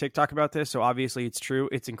 I saw a TikTok about this, so obviously it's true.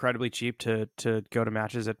 It's incredibly cheap to go to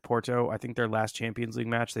matches at Porto. I think their last Champions League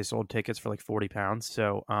match, they sold tickets for like £40.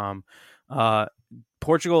 So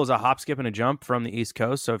Portugal is a hop, skip, and a jump from the East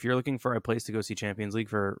Coast. So if you're looking for a place to go see Champions League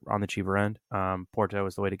for on the cheaper end, Porto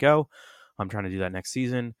is the way to go. I'm trying to do that next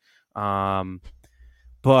season.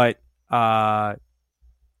 But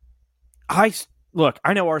Look,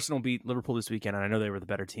 I know Arsenal beat Liverpool this weekend, and I know they were the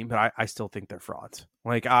better team, but I still think they're frauds.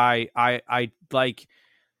 Like I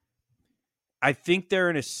think they're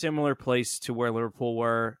in a similar place to where Liverpool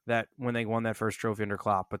were that when they won that first trophy under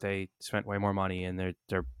Klopp, but they spent way more money and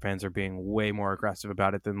their fans are being way more aggressive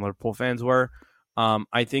about it than Liverpool fans were.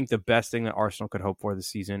 I think the best thing that Arsenal could hope for this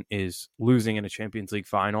season is losing in a Champions League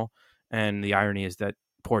final, and the irony is that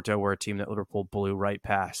Porto were a team that Liverpool blew right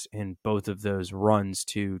past in both of those runs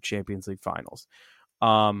to Champions League finals.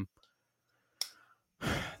 The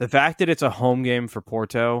fact that it's a home game for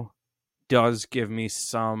Porto does give me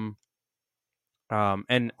some,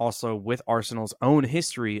 and also with Arsenal's own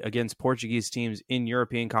history against Portuguese teams in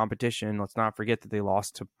European competition, let's not forget that they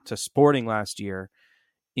lost to Sporting last year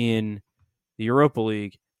in the Europa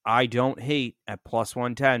League. I don't hate at plus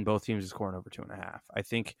 110, both teams are scoring over 2.5. I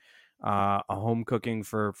think a home cooking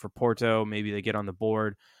for Porto. Maybe they get on the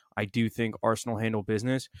board. I do think Arsenal handle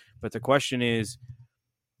business, but the question is,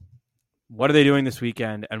 what are they doing this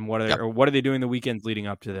weekend, and what are they doing the weekends leading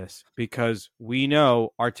up to this? Because we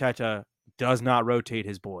know Arteta does not rotate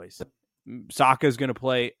his boys. Saka is going to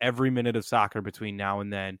play every minute of soccer between now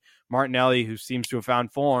and then. Martinelli, who seems to have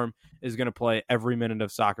found form, is going to play every minute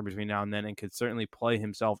of soccer between now and then, and could certainly play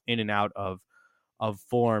himself in and out of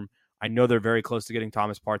form. I know they're very close to getting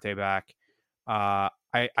Thomas Partey back.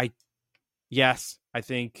 Yes, I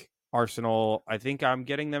think Arsenal. I think I'm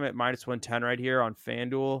getting them at minus 110 right here on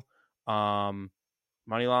FanDuel.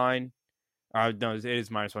 Money line. No, it is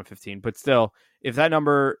minus 115. But still, if that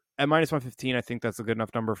number at minus 115, I think that's a good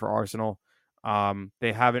enough number for Arsenal.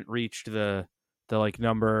 They haven't reached the like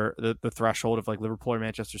number, the threshold of like Liverpool or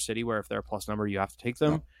Manchester City, where if they're a plus number, you have to take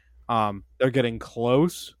them. They're getting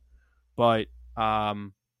close, but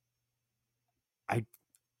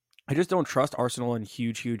I just don't trust Arsenal in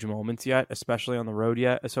huge moments yet, especially on the road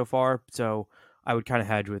yet so far. So I would kind of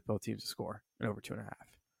hedge with both teams to score and over 2.5.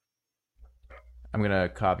 I'm going to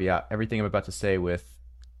caveat everything I'm about to say with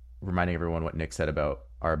reminding everyone what Nick said about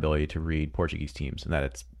our ability to read Portuguese teams and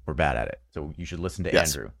that we're bad at it. So you should listen to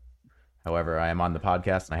Andrew. However, I am on the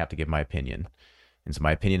podcast and I have to give my opinion. And so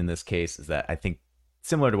my opinion in this case is that I think,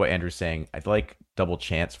 similar to what Andrew's saying, I'd like double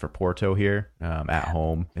chance for Porto here at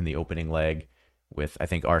home in the opening leg, with I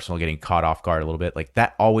think Arsenal getting caught off guard a little bit. Like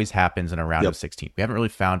that always happens in a round of 16. We haven't really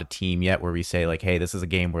found a team yet where we say like, hey, this is a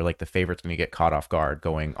game where like the favorite's going to get caught off guard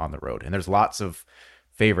going on the road. And there's lots of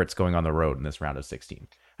favorites going on the road in this round of 16.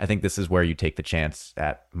 I think this is where you take the chance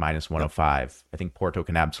at minus 105. I think Porto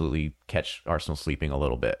can absolutely catch Arsenal sleeping a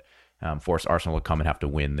little bit, force Arsenal to come and have to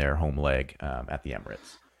win their home leg at the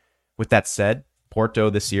Emirates. With that said, Porto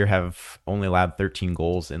this year have only allowed 13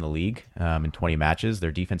 goals in the league in 20 matches.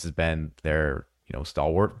 Their defense has been their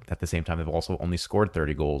stalwart. At the same time, they've also only scored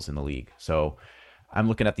 30 goals in the league. So I'm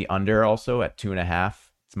looking at the under also at 2.5.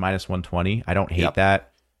 It's minus 120. I don't hate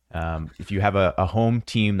that. If you have a home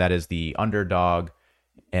team that is the underdog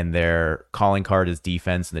and their calling card is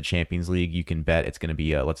defense in the Champions League, you can bet it's going to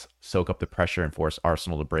be let's soak up the pressure and force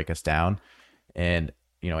Arsenal to break us down. And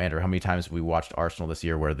Andrew, how many times have we watched Arsenal this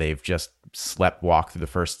year where they've just slept walk through the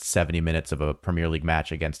first 70 minutes of a Premier League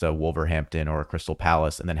match against a Wolverhampton or a Crystal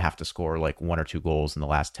Palace and then have to score like 1 or 2 goals in the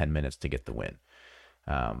last 10 minutes to get the win?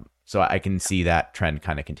 So I can see that trend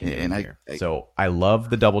kind of continuing here. So I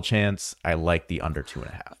love the double chance. I like the under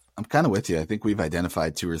 2.5. I'm kind of with you. I think we've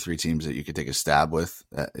identified 2 or 3 teams that you could take a stab with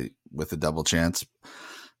a double chance.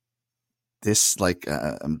 This,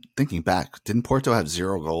 I'm thinking back, didn't Porto have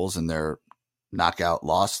 0 goals in their knockout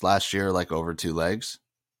loss last year, like over 2 legs?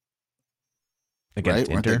 Against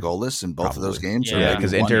right? Weren't they goalless in both of those games? Yeah,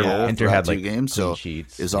 because Inter had 2 games. So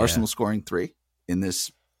sheets. is Arsenal scoring 3 in this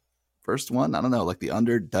first one. I don't know. Like the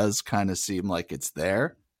under does kind of seem like it's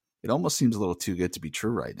there. It almost seems a little too good to be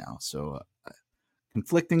true right now. So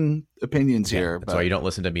conflicting opinions here. That's why you don't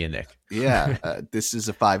listen to me and Nick. Yeah, this is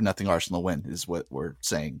a 5-0 Arsenal win is what we're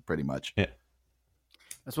saying pretty much. Yeah.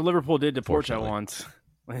 That's what Liverpool did to Porto once.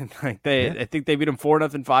 I think they beat them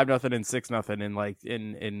 4-0, 5-0, and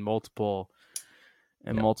 6-0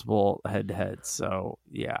 in multiple head-to-heads. So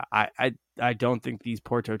yeah, I don't think these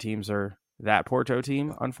Porto teams are that Porto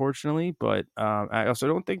team, unfortunately. But I also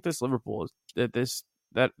don't think this Liverpool is this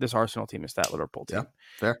Arsenal team is that Liverpool team.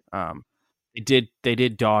 Yeah, fair. They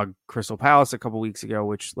did dog Crystal Palace a couple weeks ago,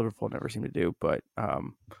 which Liverpool never seemed to do. But I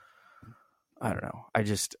don't know.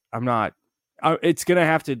 I'm not. It's gonna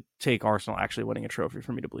have to take Arsenal actually winning a trophy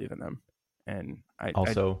for me to believe in them, and I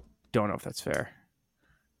don't know if that's fair.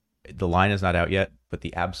 The line is not out yet, but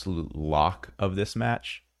the absolute lock of this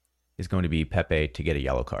match is going to be Pepe to get a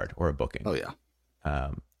yellow card or a booking. Oh yeah.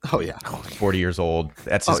 40 years old.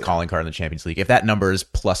 That's his calling card in the Champions League. If that number is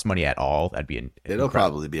plus money at all, that'd be it'll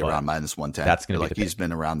probably be around minus 110. That's going to be like he's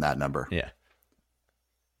been around that number. Yeah.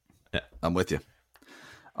 I'm with you.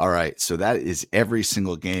 All right, so that is every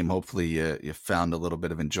single game. Hopefully you found a little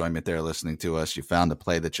bit of enjoyment there listening to us. You found a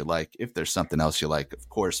play that you like. If there's something else you like, of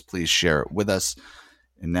course, please share it with us.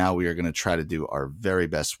 And now we are going to try to do our very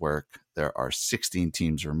best work. There are 16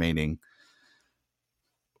 teams remaining.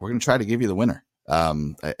 We're going to try to give you the winner.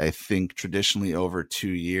 I think traditionally over 2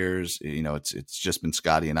 years, it's just been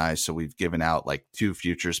Scotty and I. So we've given out like 2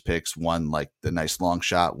 futures picks, one like the nice long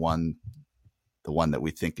shot, one the one that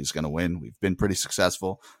we think is going to win. We've been pretty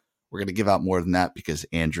successful. We're going to give out more than that because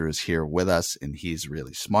Andrew is here with us and he's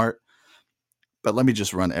really smart. But let me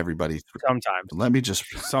just run everybody through.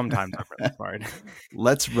 Sometimes I'm really smart.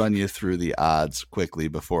 Let's run you through the odds quickly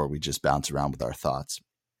before we just bounce around with our thoughts.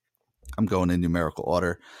 I'm going in numerical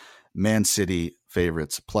order. Man City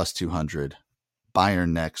favorites plus 200,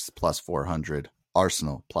 Bayern next plus 400,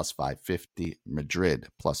 Arsenal plus 550, Madrid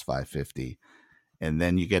plus 550, and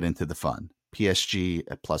then you get into the fun. PSG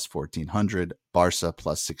at plus 1400, Barca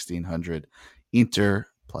plus 1600, Inter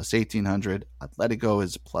plus 1800, Atletico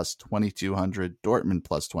is plus 2200, Dortmund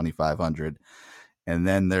plus 2500, and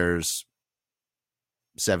then there's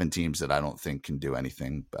 7 teams that I don't think can do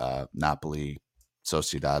anything. Napoli,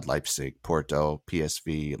 Sociedad, Leipzig, Porto,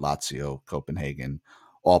 PSV, Lazio, Copenhagen,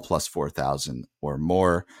 all plus 4,000 or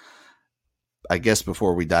more. I guess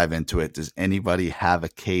before we dive into it, does anybody have a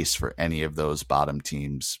case for any of those bottom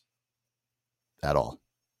teams at all?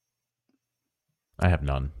 I have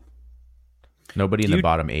none. Nobody in the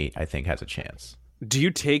bottom 8, I think, has a chance. Do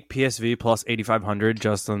you take PSV plus 8,500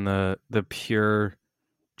 just on the pure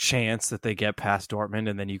chance that they get past Dortmund,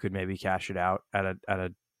 and then you could maybe cash it out at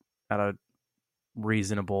a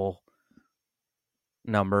reasonable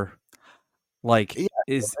number? Like, yeah,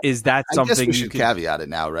 is that something? I guess we should caveat it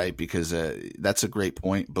now, right? Because that's a great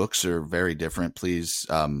point. Books are very different. Please,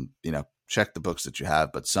 check the books that you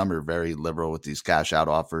have, but some are very liberal with these cash out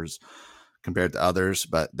offers compared to others.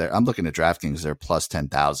 But I'm looking at DraftKings; they're plus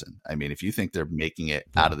 10,000. I mean, if you think they're making it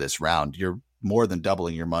out of this round, you're more than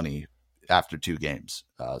doubling your money after 2 games.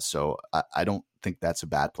 So I don't think that's a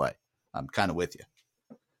bad play. I'm kind of with you.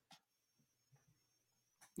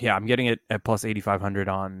 Yeah, I'm getting it at plus 8,500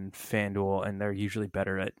 on FanDuel, and they're usually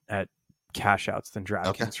better at cash outs than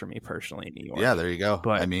DraftKings for me personally in New York. Yeah, there you go.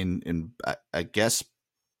 But I mean, I guess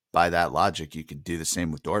by that logic, you could do the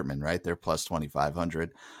same with Dortmund, right? They're plus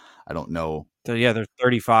 2,500. I don't know. So yeah, they're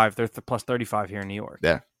 35. They're plus 35 here in New York.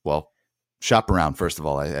 Yeah. Well, shop around first of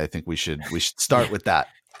all. I think we should start with that,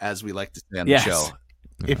 as we like to say on the show.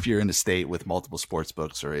 If you're in a state with multiple sports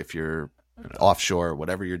books, or if you're offshore,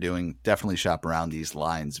 whatever you're doing, definitely shop around. These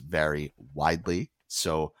lines vary widely.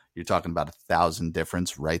 So you're talking about 1,000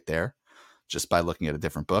 difference right there just by looking at a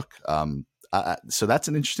different book. So that's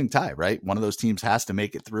an interesting tie, right? One of those teams has to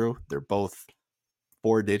make it through. They're both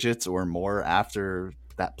 4 digits or more after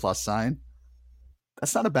that plus sign.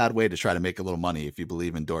 That's not a bad way to try to make a little money if you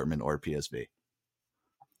believe in Dortmund or PSV.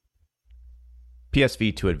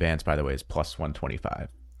 PSV to advance, by the way, is plus 125.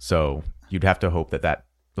 So you'd have to hope that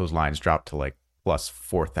those lines drop to like plus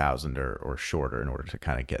 4,000 or shorter in order to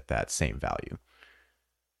kind of get that same value.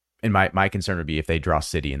 And my concern would be if they draw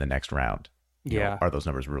City in the next round. Are those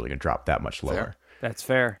numbers really going to drop that much lower? Fair. That's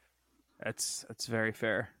fair. That's very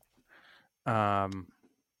fair.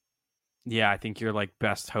 Yeah, I think your like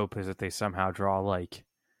best hope is that they somehow draw like.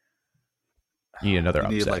 You need another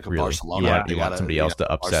upset. Like a really. Barcelona. You want somebody else to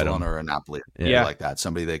upset Barcelona them. or a Napoli. Yeah, like that.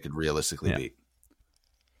 Somebody they could realistically beat.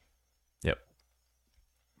 Yep.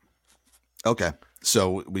 Okay,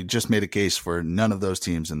 so we just made a case for none of those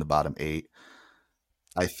teams in the bottom 8.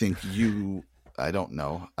 I think you I don't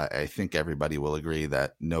know. I think everybody will agree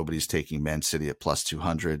that nobody's taking Man City at plus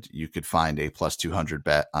 200. You could find a plus 200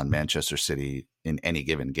 bet on Manchester City in any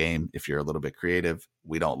given game if you're a little bit creative.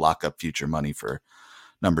 We don't lock up future money for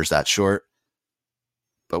numbers that short.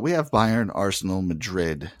 But we have Bayern, Arsenal,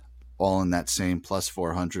 Madrid all in that same plus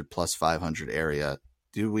 400, plus 500 area.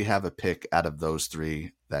 Do we have a pick out of those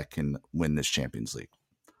three that can win this Champions League?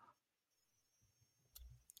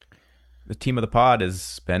 The team of the pod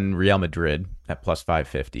has been Real Madrid at plus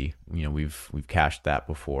 550. We've cashed that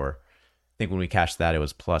before. I think when we cashed that, it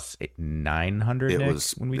was plus 900. It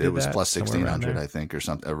was plus 1600, I think, or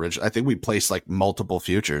something. I think we placed like multiple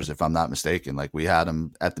futures, if I'm not mistaken. Like we had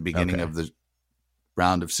them at the beginning of the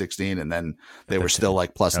round of 16, and then they were still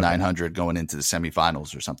like plus 900 going into the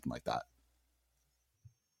semifinals or something like that.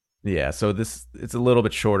 Yeah, so it's a little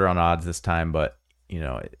bit shorter on odds this time, but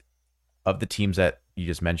of the teams that you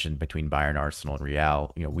just mentioned between Bayern, Arsenal, and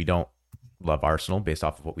Real, we don't love Arsenal based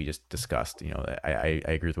off of what we just discussed. I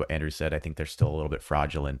agree with what Andrew said. I think they're still a little bit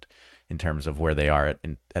fraudulent in terms of where they are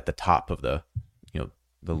at the top of the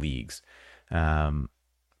leagues. Bayern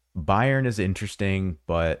is interesting,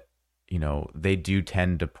 but they do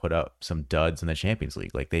tend to put up some duds in the Champions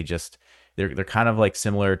League. Like they're kind of like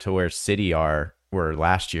similar to where City were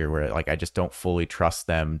last year, where like I just don't fully trust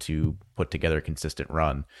them to put together a consistent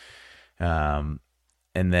run.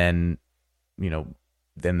 And then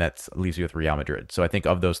that leaves you with Real Madrid. So I think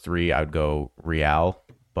of those three, I would go Real,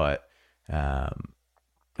 but I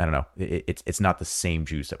don't know. It's not the same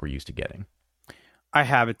juice that we're used to getting. I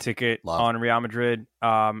have a ticket on Real Madrid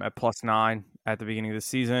at plus 9 at the beginning of the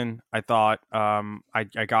season. I thought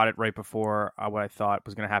I got it right before what I thought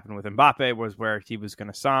was going to happen with Mbappe was where he was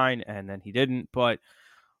going to sign, and then he didn't. But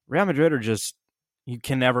Real Madrid are just, you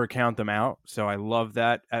can never count them out. So I love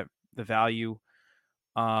that at the value.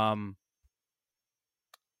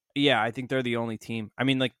 Yeah, I think they're the only team. I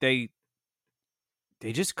mean, like they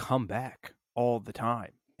just come back all the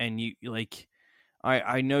time, and you like.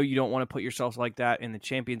 I know you don't want to put yourselves like that in the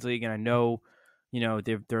Champions League, and I know,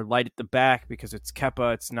 they're light at the back because it's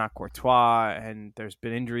Kepa, it's not Courtois, and there's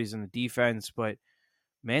been injuries in the defense, but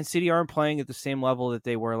Man City aren't playing at the same level that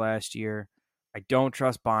they were last year. I don't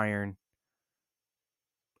trust Bayern,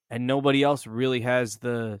 and nobody else really has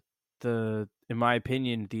the in my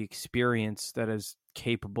opinion, the experience that is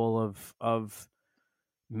capable of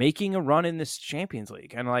making a run in this Champions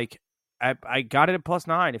League. And like, I got it at plus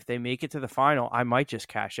 9. If they make it to the final, I might just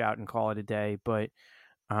cash out and call it a day. But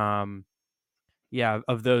yeah,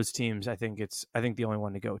 of those teams, I think the only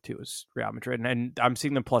one to go to is Real Madrid, and I'm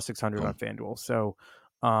seeing them plus 600 on FanDuel. So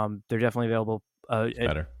they're definitely available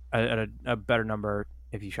at a better number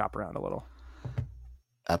if you shop around a little.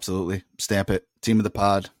 Absolutely, stamp it. Team of the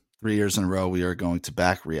pod. 3 years in a row, we are going to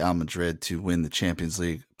back Real Madrid to win the Champions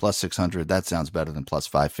League. Plus 600. That sounds better than plus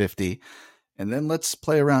 550. And then let's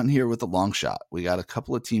play around here with a long shot. We got a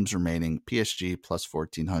couple of teams remaining. PSG plus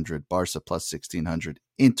 1,400, Barca plus 1,600,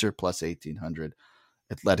 Inter plus 1,800,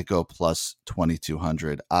 Atletico plus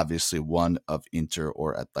 2,200. Obviously, one of Inter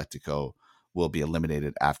or Atletico will be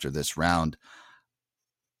eliminated after this round.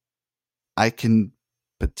 I can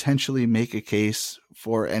potentially make a case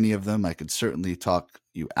for any of them. I could certainly talk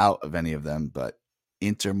you out of any of them, but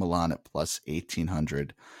Inter Milan at plus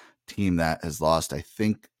 1,800, team that has lost, I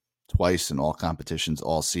think, twice in all competitions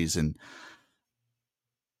all season,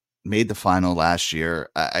 made the final last year.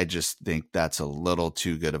 I just think that's a little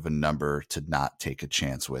too good of a number to not take a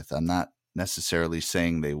chance with. I'm not necessarily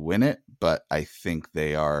saying they win it, but I think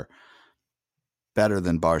they are better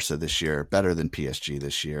than Barca this year, better than PSG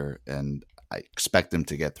this year, and I expect them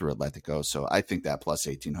to get through Atletico. So I think that plus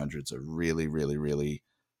 1,800 is a really, really, really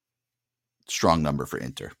strong number for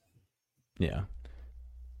Inter. Yeah.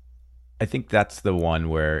 I think that's the one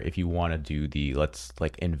where if you want to do the let's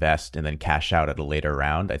like invest and then cash out at a later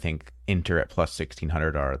round, I think Inter at plus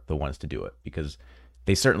 1,600 are the ones to do it, because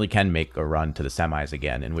they certainly can make a run to the semis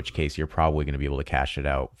again, in which case you're probably going to be able to cash it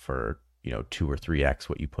out for 2 or 3x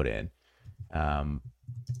what you put in.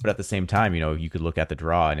 But at the same time, you could look at the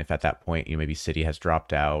draw, and if at that point maybe City has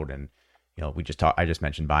dropped out, and I just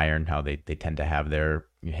mentioned Bayern, how they tend to have their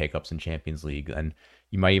hiccups in Champions League, and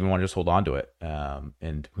you might even want to just hold on to it.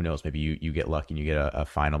 And who knows, maybe you get lucky and you get a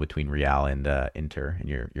final between Real and Inter, and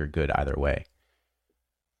you're good either way.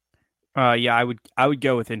 Yeah, I would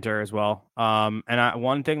go with Inter as well. And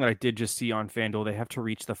one thing that I did just see on FanDuel, they have to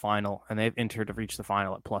reach the final, and they have Inter to reach the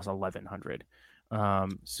final at plus 1,100.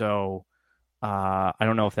 So I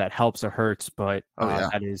don't know if that helps or hurts, but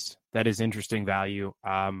that is interesting value.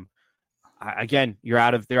 Again, they're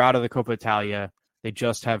out of the Coppa Italia. They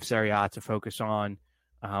just have Serie A to focus on.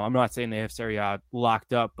 I'm not saying they have Serie A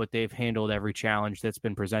locked up, but they've handled every challenge that's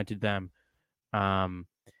been presented them. Like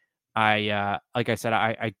I said,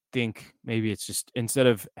 I think maybe it's just instead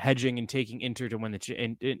of hedging and taking Inter to win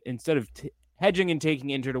instead of hedging and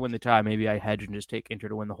taking Inter to win the tie, maybe I hedge and just take Inter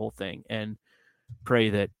to win the whole thing and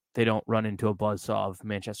pray that they don't run into a buzzsaw of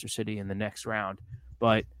Manchester City in the next round.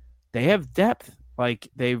 But they have depth. Like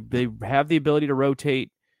they have the ability to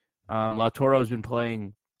rotate. Lautaro has been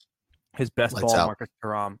playing his best Lights ball. out. Marcus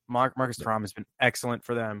Thuram. Marcus Thuram has been excellent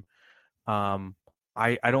for them. I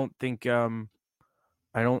don't think there's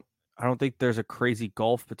a I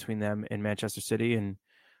gulf between them and Manchester City, and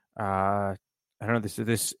I don't know,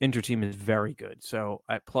 this Inter team is very good. So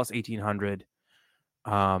at plus 1,800,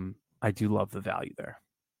 I do love the value there.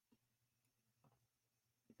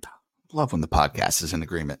 Love when the podcast is in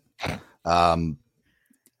agreement.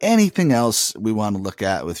 Anything else we want to look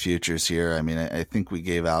at with futures here? I mean, I think we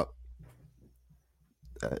gave out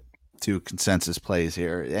 2 consensus plays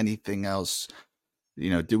here. Anything else?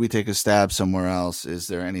 Do we take a stab somewhere else? Is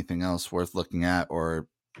there anything else worth looking at? Or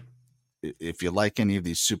if you like any of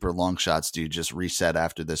these super long shots, do you just reset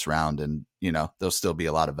after this round and, there'll still be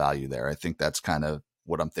a lot of value there? I think that's kind of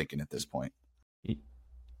what I'm thinking at this point.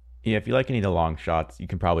 Yeah, if you like any of the long shots, you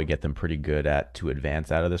can probably get them pretty good to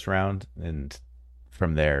advance out of this round. And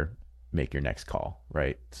from there, make your next call,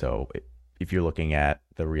 right? So if you're looking at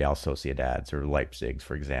the Real Sociedads or Leipzigs,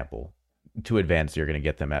 for example, to advance, you're going to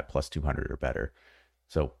get them at plus 200 or better.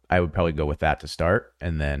 So I would probably go with that to start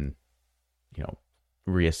and then,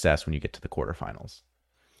 reassess when you get to the quarterfinals.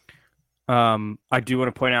 I do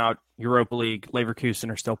want to point out Europa League,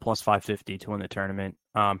 Leverkusen are still plus 550 to win the tournament.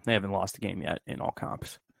 They haven't lost a game yet in all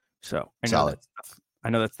comps. So I know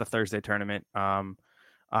that's the Thursday tournament. I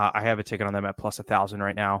have a ticket on them at plus 1,000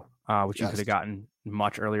 right now, which you could have gotten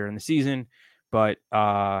much earlier in the season. But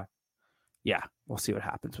yeah, we'll see what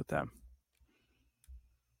happens with them.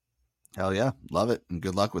 Hell yeah. Love it. And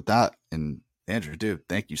good luck with that. And Andrew, dude,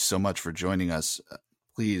 thank you so much for joining us.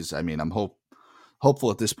 Please, I mean, I'm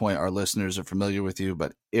hopeful at this point our listeners are familiar with you,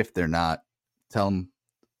 but if they're not, tell them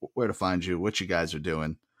where to find you, what you guys are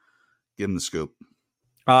doing. Give them the scoop.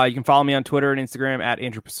 You can follow me on Twitter and Instagram at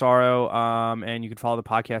Andrew Passaro, and you can follow the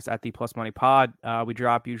podcast at the Plus Money Pod. We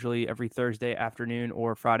drop usually every Thursday afternoon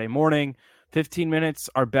or Friday morning. 15 minutes,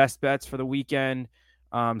 our best bets for the weekend.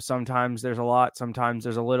 Sometimes there's a lot, sometimes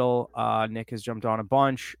there's a little. Nick has jumped on a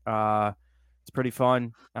bunch. It's pretty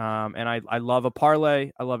fun. And I love a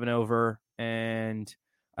parlay. I love an over, and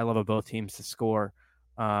I love both teams to score.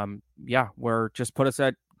 We're just put us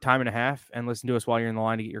at time and a half and listen to us while you're in the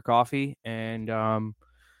line to get your coffee. And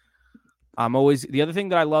I'm always the other thing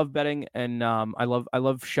that I love betting, and I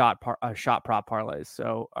love shot prop parlays.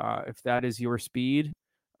 So if that is your speed,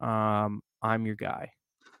 I'm your guy.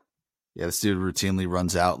 Yeah, this dude routinely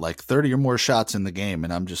runs out like 30 or more shots in the game,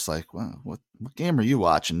 and I'm just like, well, what game are you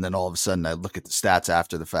watching? And then all of a sudden I look at the stats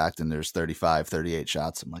after the fact, and there's 35, 38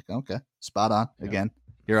 shots. I'm like, okay, spot on. Yeah. Again,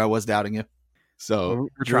 here I was doubting you. So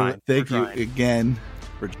we're trying. Thank you again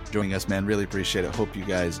for joining us, man. Really appreciate it. Hope you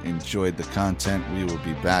guys enjoyed the content. We will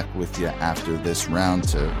be back with you after this round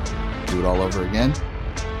to do it all over again.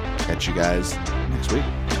 Catch you guys next week.